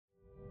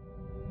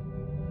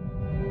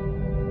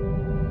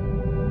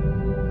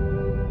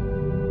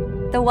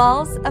The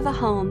walls of a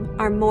home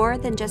are more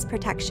than just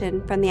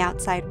protection from the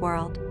outside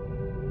world.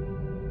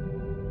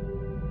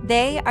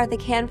 They are the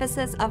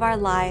canvases of our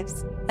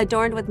lives,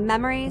 adorned with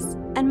memories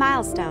and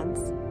milestones.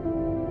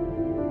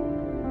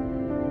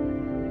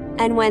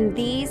 And when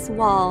these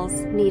walls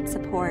need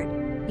support,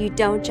 you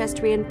don't just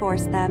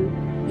reinforce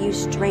them, you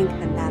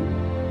strengthen them.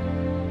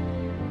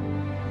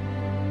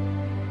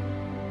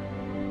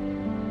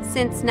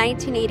 Since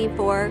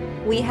 1984,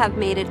 we have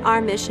made it our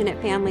mission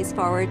at Families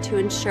Forward to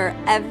ensure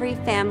every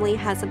family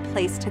has a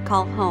place to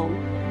call home.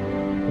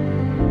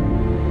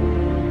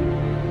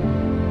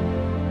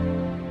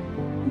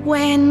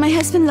 When my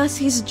husband lost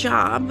his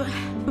job,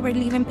 we were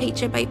living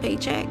paycheck by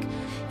paycheck.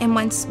 And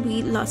once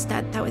we lost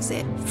that, that was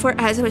it. For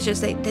us, it was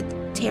just like the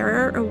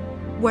terror of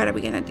what are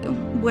we gonna do?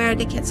 Where are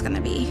the kids gonna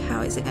be?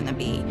 How is it gonna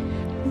be?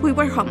 We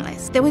were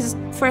homeless. There was,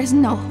 for us,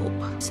 no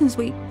hope. Since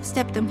we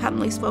stepped in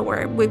Families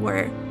Forward, we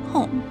were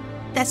home.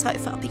 That's how I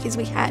felt, because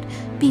we had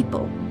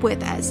people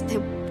with us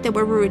that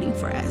were rooting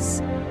for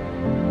us.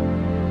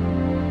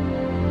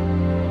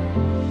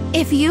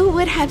 If you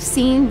would have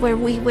seen where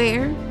we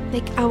were,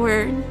 like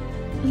our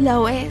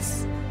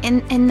lowest,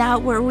 and now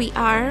where we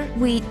are,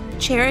 we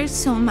cherish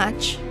so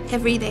much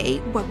every day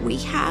what we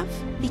have,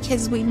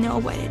 because we know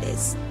what it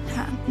is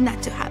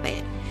not to have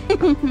it.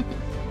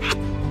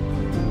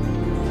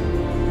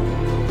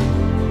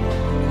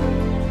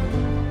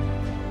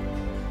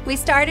 We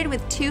started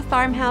with 2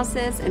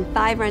 farmhouses and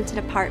 5 rented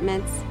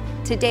apartments.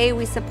 Today,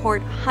 we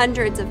support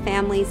hundreds of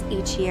families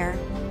each year.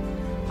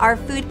 Our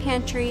food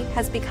pantry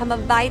has become a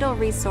vital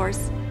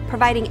resource,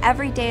 providing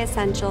everyday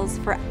essentials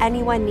for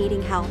anyone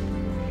needing help.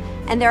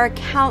 And there are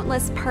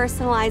countless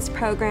personalized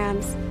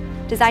programs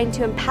designed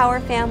to empower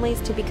families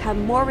to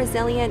become more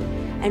resilient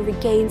and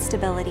regain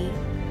stability.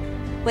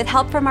 With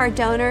help from our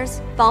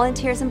donors,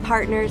 volunteers, and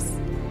partners,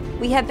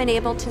 we have been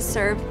able to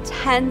serve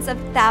tens of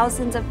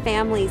thousands of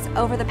families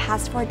over the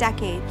past 4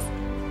 decades.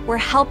 We're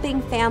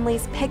helping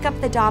families pick up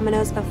the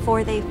dominoes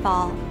before they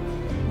fall.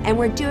 And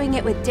we're doing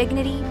it with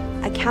dignity,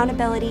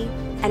 accountability,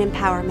 and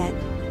empowerment.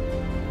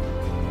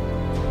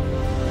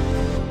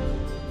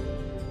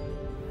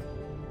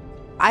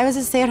 I was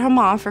a stay-at-home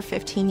mom for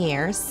 15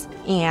 years,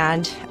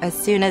 and as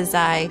soon as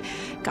I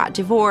got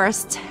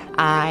divorced,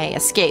 I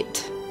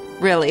escaped.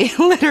 Really,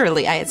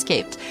 literally, I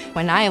escaped.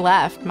 When I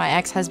left, my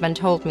ex-husband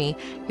told me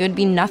he would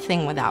be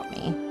nothing without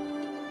me.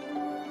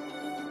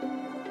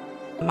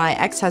 My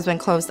ex-husband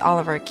closed all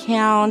of our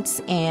accounts,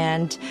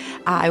 and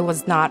I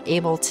was not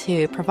able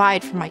to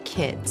provide for my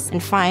kids,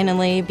 and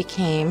finally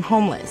became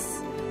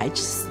homeless. I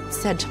just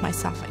said to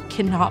myself, I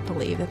cannot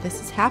believe that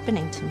this is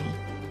happening to me.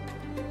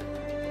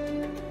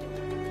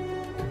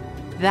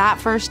 That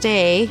first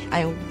day,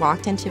 I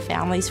walked into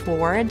Families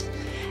Forward,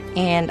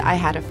 and I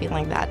had a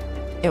feeling that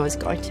it was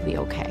going to be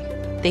okay.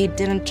 They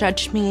didn't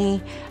judge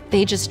me.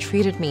 They just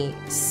treated me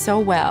so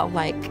well,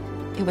 like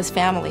it was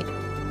family.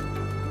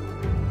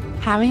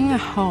 Having a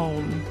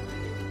home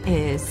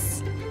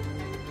is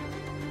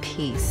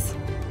peace.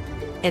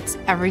 It's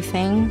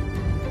everything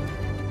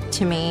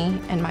to me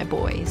and my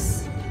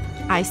boys.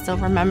 I still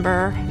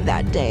remember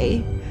that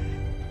day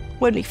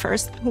when we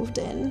first moved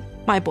in.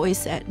 My boys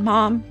said,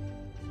 "Mom,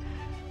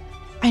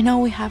 I know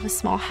we have a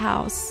small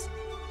house.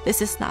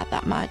 This is not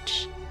that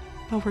much,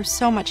 but we're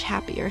so much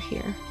happier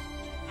here."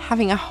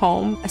 Having a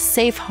home, a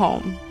safe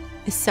home,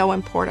 is so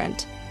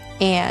important,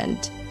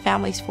 and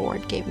Families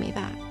Forward gave me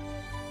that.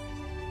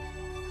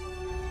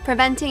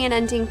 Preventing and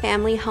ending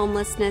family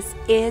homelessness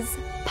is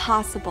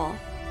possible,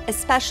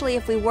 especially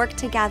if we work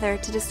together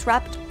to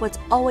disrupt what's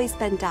always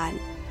been done.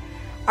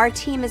 Our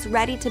team is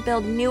ready to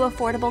build new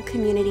affordable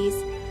communities,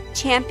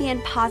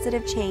 champion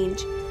positive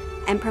change,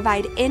 and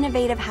provide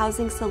innovative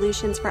housing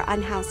solutions for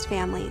unhoused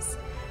families.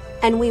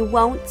 And we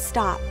won't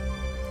stop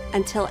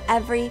until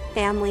every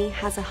family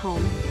has a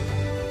home.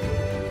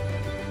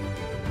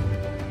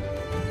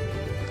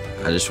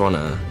 I just want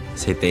to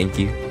say thank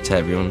you to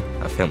everyone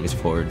at Families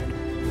Forward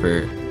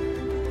for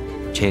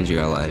changing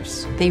our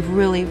lives. They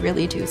really,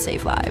 really do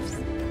save lives.